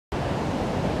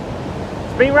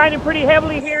Been raining pretty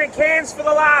heavily here in Cairns for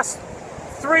the last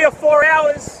 3 or 4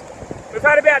 hours. We've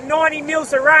had about 90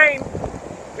 mils of rain.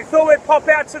 We thought we'd pop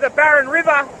out to the Barron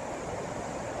River,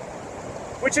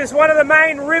 which is one of the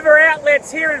main river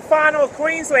outlets here in far north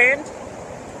Queensland.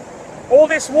 All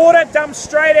this water dumps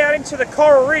straight out into the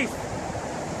coral reef.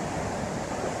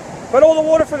 But all the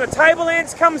water from the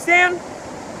tablelands comes down,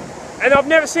 and I've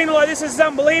never seen it like this. This is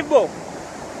unbelievable.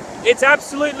 It's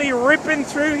absolutely ripping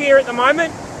through here at the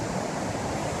moment.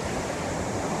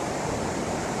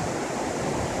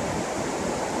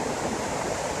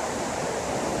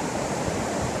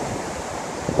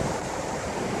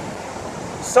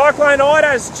 Cyclone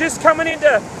Ida is just coming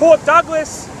into Port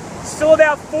Douglas, still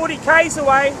about 40 k's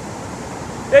away.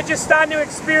 They're just starting to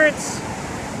experience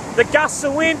the gusts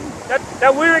of wind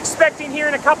that we're expecting here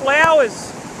in a couple of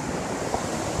hours.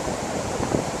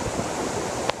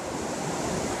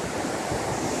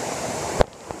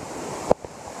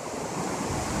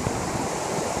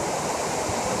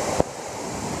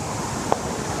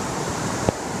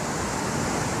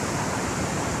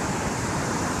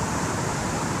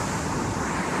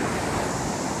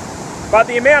 But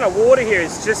the amount of water here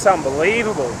is just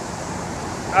unbelievable.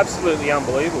 Absolutely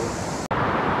unbelievable.